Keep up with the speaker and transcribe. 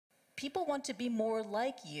people want to be more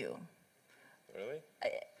like you. Really?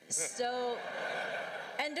 So,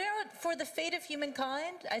 and you know what, for the fate of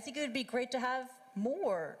humankind, I think it would be great to have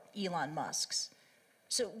more Elon Musks.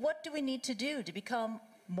 So what do we need to do to become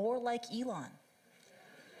more like Elon?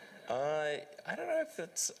 I don't know if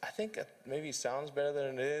it's, I think it maybe sounds better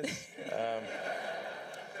than it is.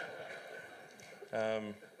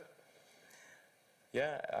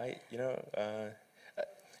 Yeah,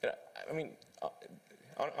 I mean,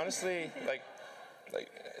 honestly,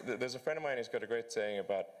 there's a friend of mine who's got a great saying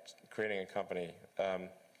about creating a company,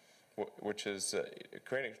 which is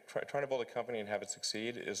trying to build a company and have it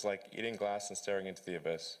succeed is like eating glass and staring into the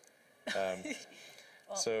abyss.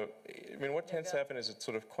 So, I mean, what tends to happen is it's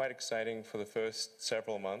sort of quite exciting for the first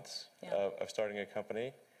several months of starting a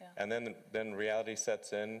company, and then reality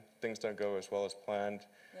sets in. Things don't go as well as planned.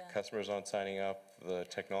 Customers aren't signing up. The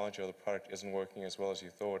technology or the product isn't working as well as you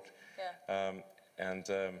thought. And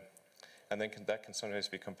then that can sometimes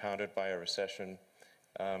be compounded by a recession,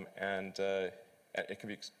 and it can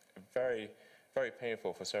be very, very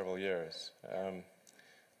painful for several years.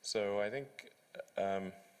 So I think,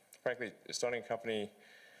 frankly, starting a company,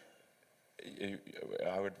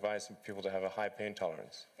 I would advise people to have a high pain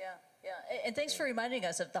tolerance. Yeah. And thanks for reminding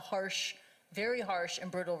us of the harsh, very harsh and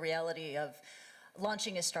brutal reality of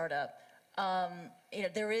launching a startup.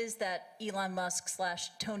 There is that Elon Musk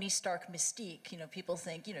 / Tony Stark mystique. People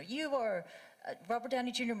think, you are, Robert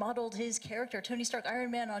Downey Jr. modeled his character, Tony Stark, Iron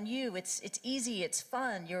Man, on you. It's easy, it's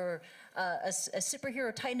fun. You're a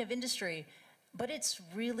superhero titan of industry. But it's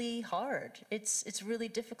really hard. It's really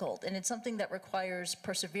difficult, and it's something that requires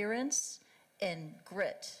perseverance and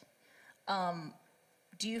grit.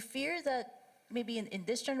 Do you fear that maybe in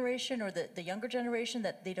this generation or the younger generation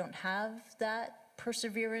that they don't have that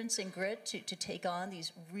perseverance and grit to take on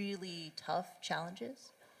these really tough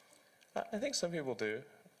challenges? I think some people do.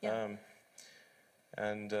 Yeah.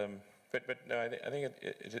 But no, I think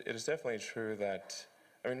it is definitely true that,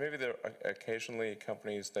 I mean, maybe there are occasionally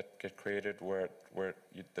companies that get created where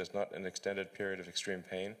there's not an extended period of extreme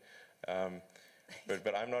pain,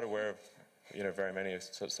 but I'm not aware of very many of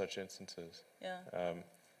such instances. Yeah.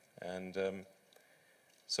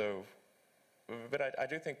 So, but I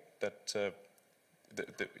do think that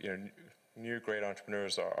new great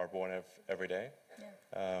entrepreneurs are born every day,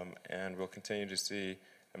 and we'll continue to see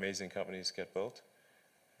amazing companies get built.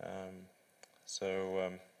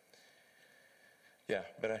 Yeah,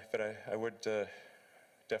 but I would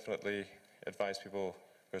definitely advise people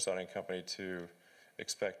who are starting a company to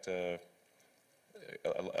expect a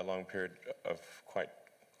long period of quite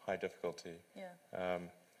high difficulty. Yeah.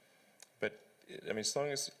 But I mean, as long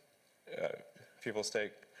as people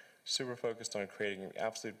stay super focused on creating the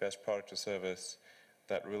absolute best product or service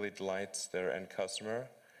that really delights their end customer,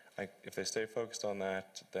 if they stay focused on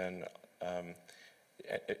that, then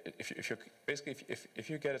if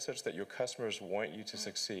you get it such that your customers want you to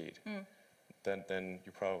succeed, then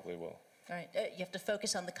you probably will. All right. You have to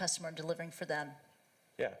focus on the customer and delivering for them.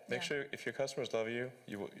 Yeah. Make sure if your customers love you,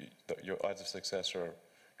 your odds of success are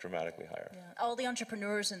dramatically higher. Yeah. All the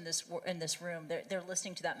entrepreneurs in this room, they're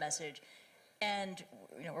listening to that message. And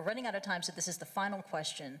we're running out of time, so this is the final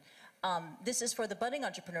question. This is for the budding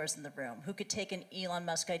entrepreneurs in the room who could take an Elon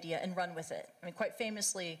Musk idea and run with it. I mean, quite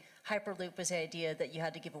famously, Hyperloop was the idea that you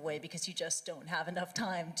had to give away because you just don't have enough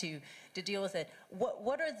time to deal with it.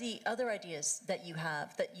 What are the other ideas that you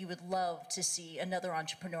have that you would love to see another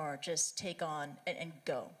entrepreneur just take on and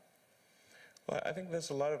go? Well, I think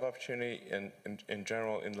there's a lot of opportunity in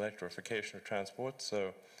general in electrification of transport.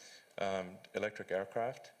 So electric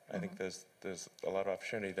aircraft, I think there's a lot of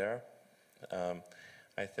opportunity there.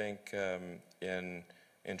 I think in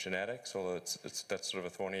genetics, although that's sort of a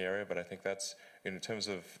thorny area, but I think that's in terms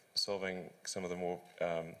of solving some of the more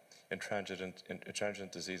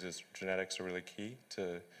intransigent diseases, genetics are really key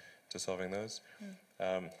to solving those.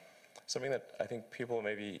 Something that I think people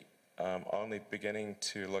maybe are only beginning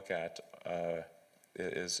to look at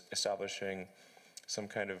is establishing some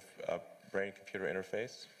kind of brain-computer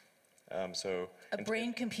interface. A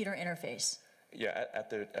brain-computer interface. Yeah, at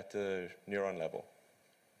the neuron level.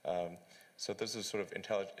 So this is sort of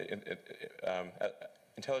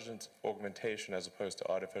intelligence augmentation as opposed to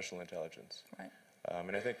artificial intelligence. Right.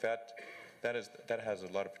 And I think that has a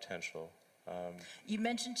lot of potential. You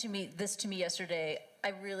mentioned to me yesterday. I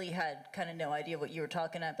really had kind of no idea what you were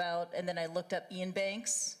talking about, and then I looked up Ian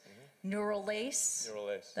Banks. Neural lace. Neural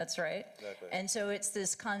lace. That's right. Exactly. And so it's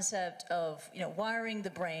this concept of wiring the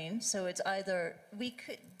brain. So it's either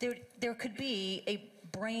there could be a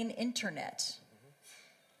brain internet,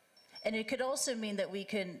 and it could also mean that we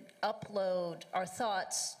can upload our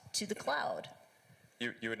thoughts to the cloud.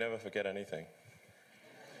 You would never forget anything.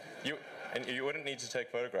 And you wouldn't need to take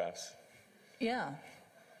photographs. Yeah.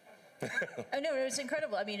 I know, it's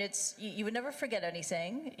incredible. I mean, you would never forget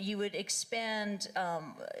anything. You would expand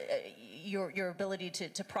your ability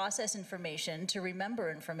to process information, to remember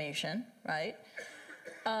information, right?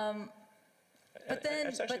 But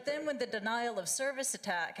then when the denial of service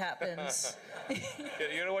attack happens, you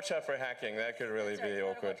gotta watch out for hacking. That could really be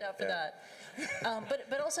awkward. Watch out for that.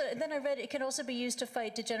 But also, and then I read it can also be used to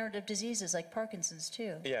fight degenerative diseases like Parkinson's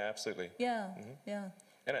too. Yeah, absolutely. Yeah, yeah.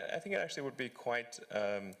 And I think it actually would be quite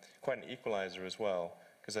an equalizer as well,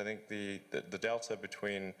 because I think the delta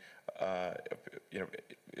between,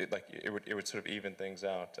 it would sort of even things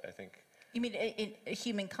out, I think. You mean in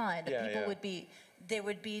humankind? Yeah, people yeah. would be, there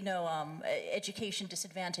would be no education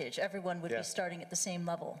disadvantage. Everyone would be starting at the same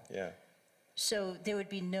level. Yeah. So there would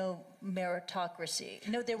be no meritocracy.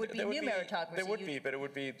 No, there would be new meritocracy. There would be, but it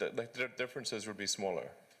would be, the differences would be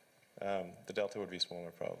smaller. The delta would be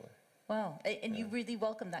smaller, probably. Wow, and you really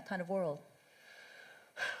welcome that kind of world.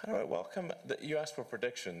 How do I welcome, you asked for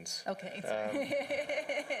predictions. Okay.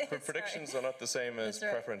 Predictions are not the same as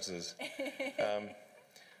preferences.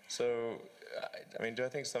 So, I mean, do I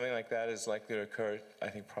think something like that is likely to occur? I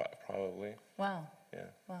think probably. Wow. Yeah.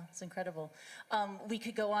 Wow, it's incredible. We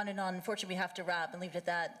could go on and on. Unfortunately, we have to wrap and leave it at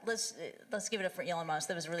that. Let's give it up for Elon Musk.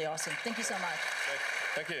 That was really awesome. Thank you so much.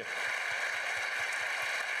 Thank you.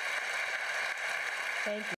 Thank you.